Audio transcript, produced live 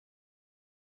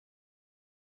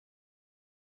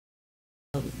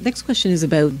Next question is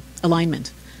about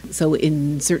alignment. So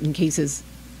in certain cases,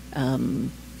 you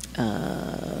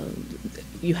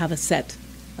have a set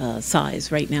size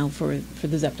right now for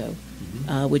the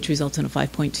ZEPTO, which results in a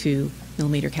 5.2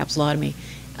 millimeter capsulotomy.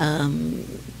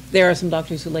 There are some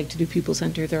doctors who like to do pupil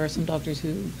center. There are some doctors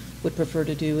who would prefer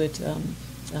to do it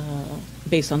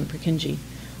based on the Purkinje.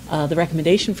 The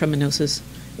recommendation from Menosis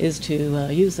is to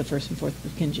use the first and fourth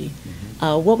Purkinje.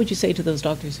 What would you say to those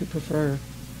doctors who prefer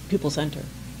pupil center?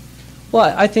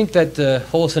 Well, I think that the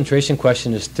whole centration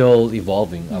question is still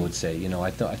evolving, I would say.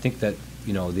 I think that,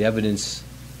 the evidence,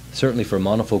 certainly for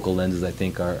monofocal lenses, I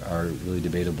think are really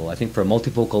debatable. I think for a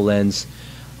multifocal lens,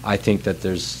 I think that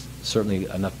there's certainly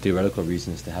enough theoretical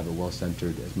reasons to have it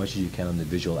well-centered as much as you can on the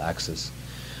visual axis,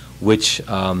 which, if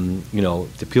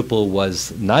the pupil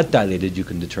was not dilated, you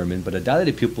can determine, but a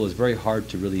dilated pupil is very hard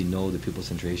to really know the pupil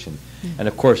centration. And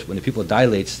of course, when the pupil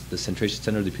dilates, the centration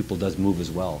center of the pupil does move as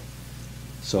well.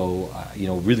 So,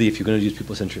 really, if you're going to use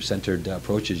pupil-centered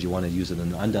approaches, you want to use it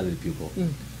in an undilated pupil.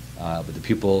 But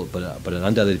an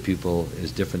undilated pupil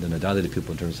is different than a dilated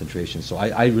pupil in terms of centration. So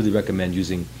I really recommend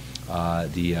using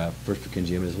the first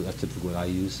Purkinje image. That's typically what I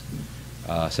use,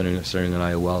 centering an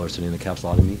IOL or centering the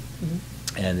capsulotomy.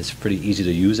 And it's pretty easy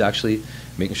to use, actually,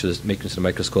 making sure the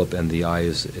microscope and the eye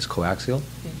is coaxial.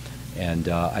 And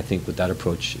I think with that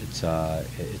approach, it's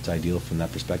ideal from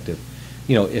that perspective.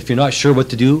 If you're not sure what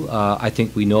to do, I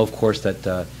think we know, of course,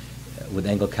 that with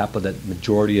angle kappa, that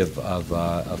majority of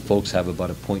folks have about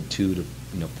a 0.2 to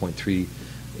 0.3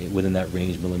 within that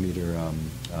range millimeter,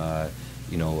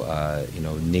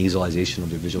 nasalization of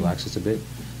the visual axis a bit.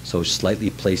 So slightly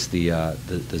place the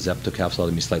ZEPTO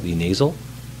capsulotomy slightly nasal,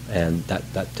 and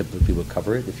that typically would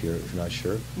cover it if you're not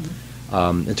sure.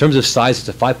 In terms of size, it's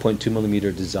a 5.2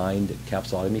 millimeter designed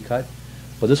capsulotomy cut.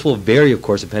 But this will vary, of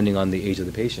course, depending on the age of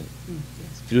the patient.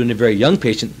 If you're doing a very young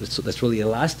patient that's really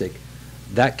elastic,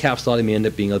 that capsulotomy may end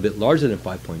up being a bit larger than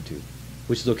 5.2,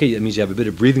 which is okay. That means you have a bit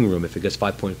of breathing room. If it gets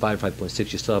 5.5,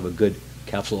 5.6, you still have a good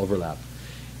capsule overlap.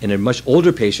 In a much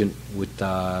older patient with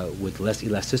less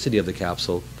elasticity of the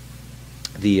capsule,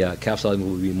 the capsulotomy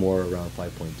will be more around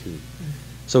 5.2.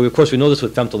 So of course we know this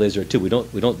with femto laser too. We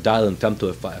don't dial in femto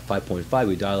at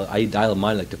 5.5. I dial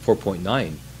mine like to 4.9.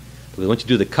 Because once you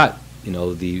do the cut,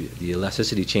 the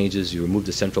elasticity changes, you remove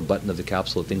the central button of the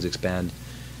capsule, things expand.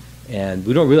 And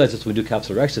we don't realize this when we do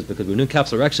capsulorhexis, because when we do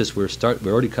capsulorhexis, we're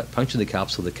already puncturing the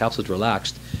capsule is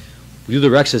relaxed. We do the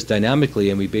rhexis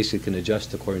dynamically, and we basically can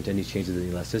adjust according to any changes in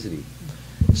elasticity.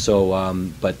 So,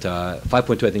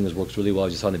 5.2 I think works really well.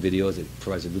 As you saw in the videos, it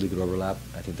provides a really good overlap.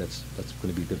 I think that's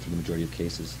going to be good for the majority of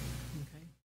cases.